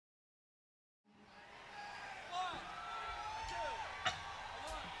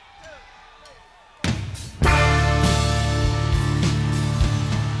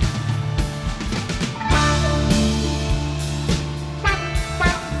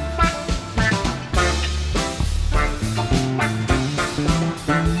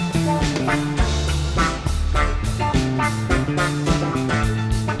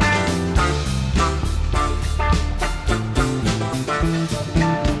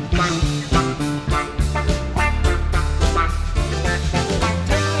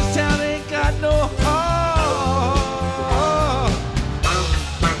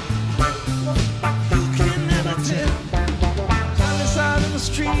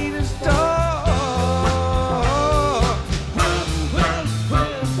sweetest dog. Well, well,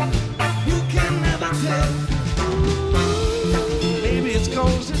 well, you can never tell. Maybe it's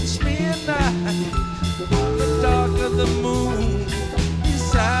 'cause it's midnight, the dark of the moon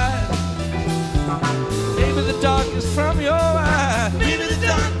beside. Maybe the dark is from your eyes. Maybe the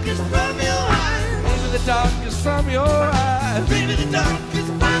dark is from your eyes. Maybe the dark is from your eyes. Maybe the dark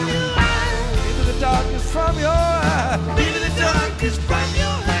is from your eyes. Maybe the dark is from your eyes. Maybe the dark is from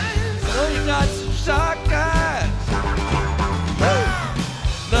your eyes. Oh, you got some dark eyes.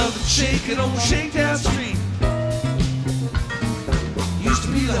 Love to shake it on Shakedown Street. Used to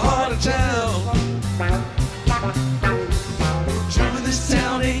be the heart of town. Jumping this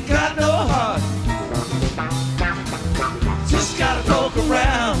town ain't got no heart. Just gotta poke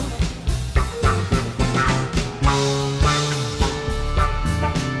around.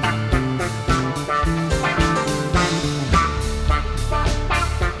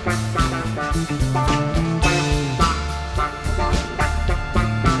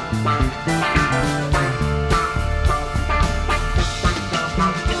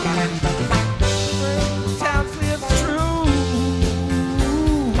 Town slips through.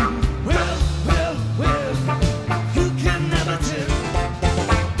 Well, well, well, you can never tell.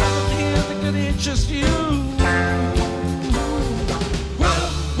 Nothing could interest you. Well,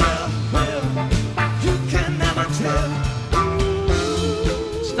 well, well, you can never tell.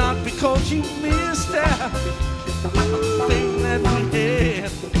 It's not because you missed out on the thing that we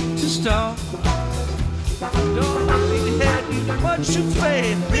had to start. Don't think you had too much too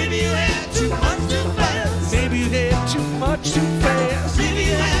fast. Maybe you had too much too fast. Maybe you had too much too fast. Maybe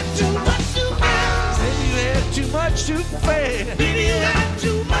you had too much too fast. Maybe you had too much too fast. Maybe you had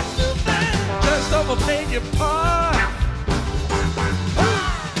too much too fast. Just overplayed your part.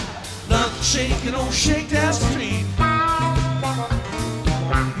 Love shaking on Shakedown Street.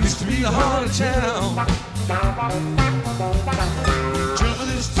 Used to be the heart of town. Jumping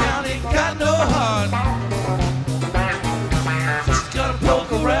this town ain't got no heart. Just gotta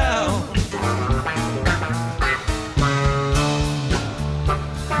poke around.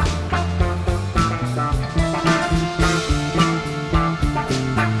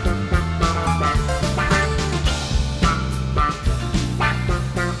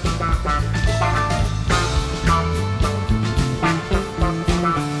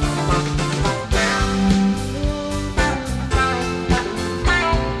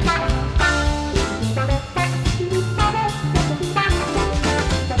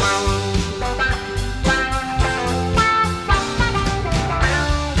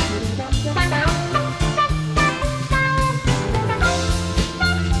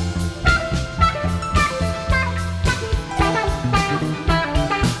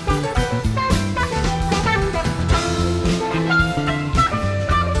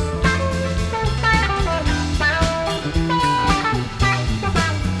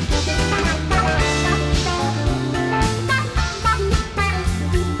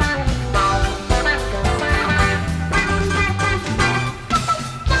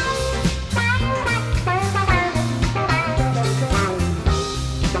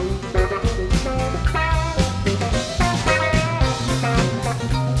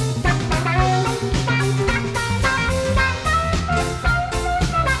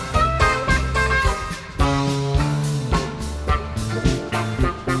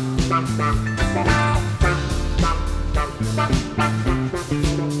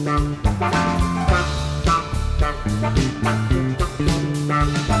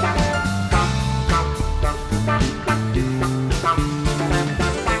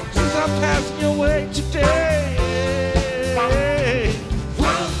 Since I'm passing your way today.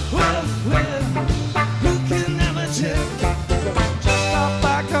 Well, well, well, you can never tell. Just stop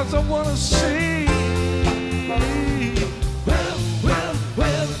by 'cause I wanna see. Well, well,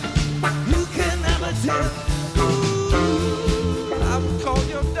 well, you can never tell. I would call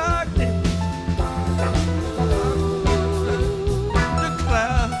your darkness the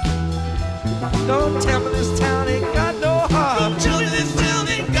cloud. Don't tell me this town ain't got no heart. Don't tell me this town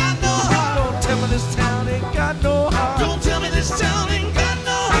ain't got no heart. Don't tell me this town ain't got no heart. Don't tell me this town ain't got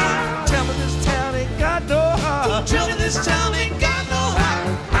no heart. Tell me this town ain't got no heart. Don't tell me this town ain't got no heart.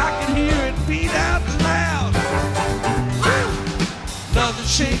 I can hear it beat out loud. Nothing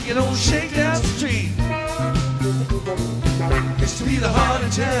shaking on Shakedown Street. Used to be the heart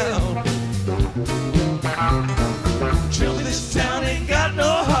of town. Tell me this town ain't got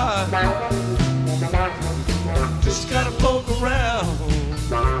no heart. Just gotta poke around.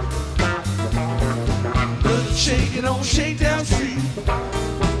 Nothing shaking on Shakedown Street.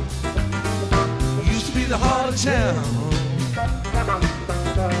 Used to be the heart of town.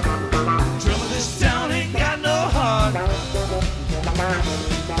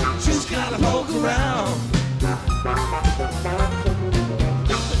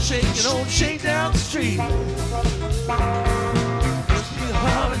 Street. Used to be the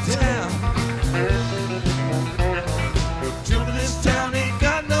heart of town. Children, this town ain't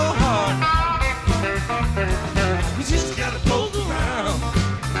got no heart. You just gotta poke around.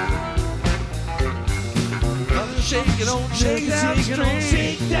 Nothing shaking on Shakedown Street.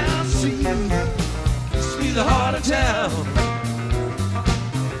 Shakedown Street. Used to be the heart of town.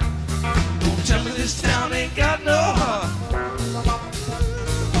 Don't tell me this town ain't got no heart.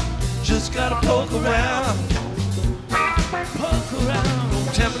 Just gotta poke around. Poke around.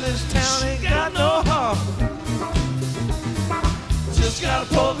 Don't tell me this town ain't got no heart. Just gotta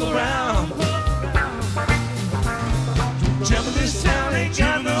poke around. Don't tell me this town ain't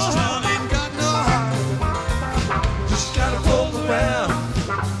got no heart. Just gotta poke around.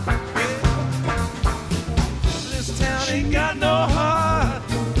 This town ain't got no heart.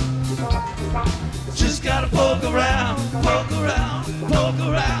 Just gotta poke around, poke around, poke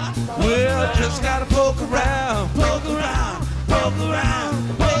around. Well, just gotta poke around, poke around, poke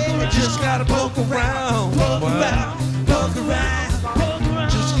around, poke around. Just gotta poke around, poke around, poke around, poke around.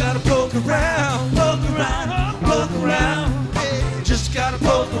 Just gotta poke around, poke around, poke around. Just gotta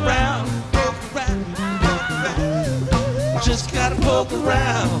poke around, poke around, poke around. Just gotta poke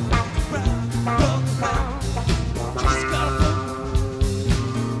around, poke around. Just gotta poke.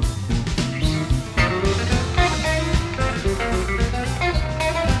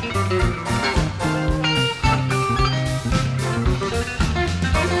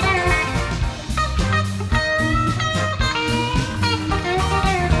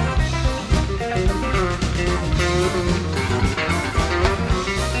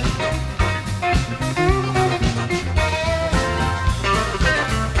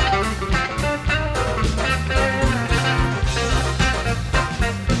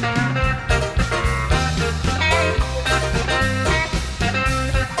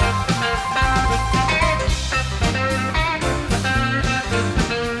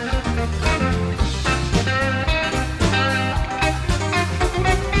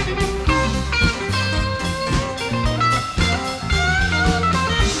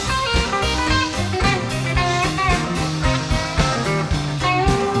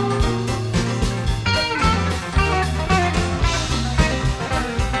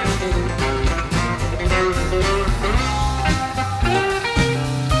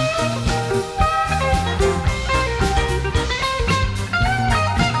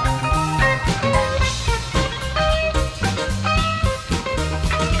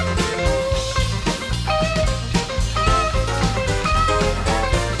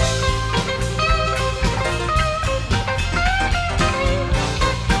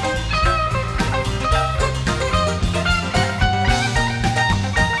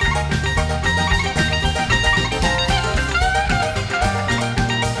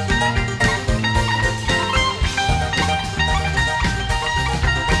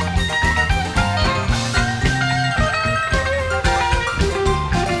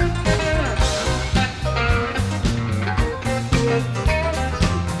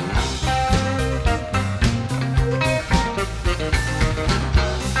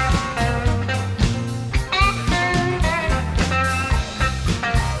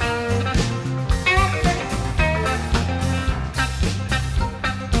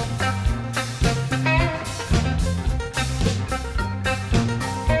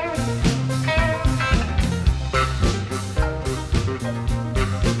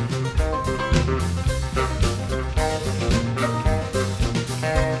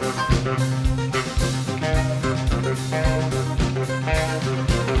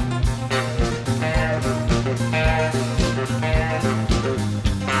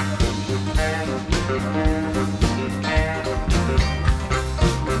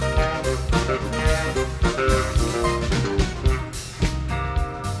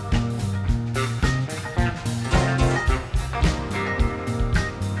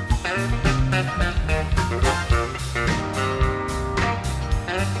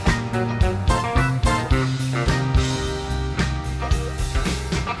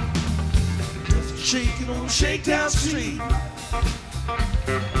 Shaking on Shakedown Street.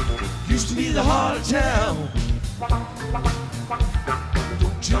 Used to be the heart of town.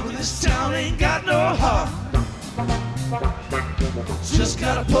 Don't tell me this town ain't got no heart. Just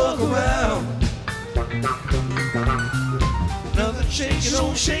gotta poke around. Another shaking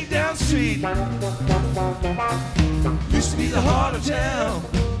on Shakedown Street. Used to be the heart of town.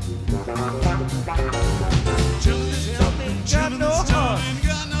 Till this town ain't got no heart.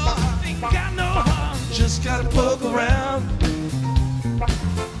 Ain't got no heart. Just gotta poke around.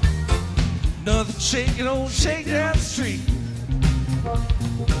 Nothing shaking on Shakedown Street.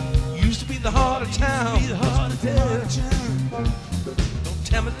 Used to be the heart of town. Be the heart of town. Don't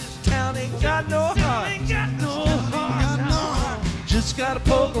tell me this town ain't got no heart. Ain't got no heart. Just gotta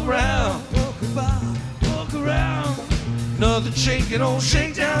poke around. Poke around. Nothing shaking on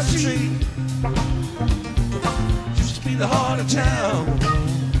Shakedown Street. Used to be the heart of town.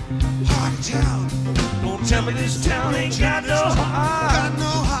 Heart of town. Don't tell me this town ain't got no heart. Got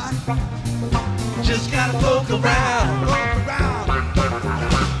no heart. Just gotta poke around.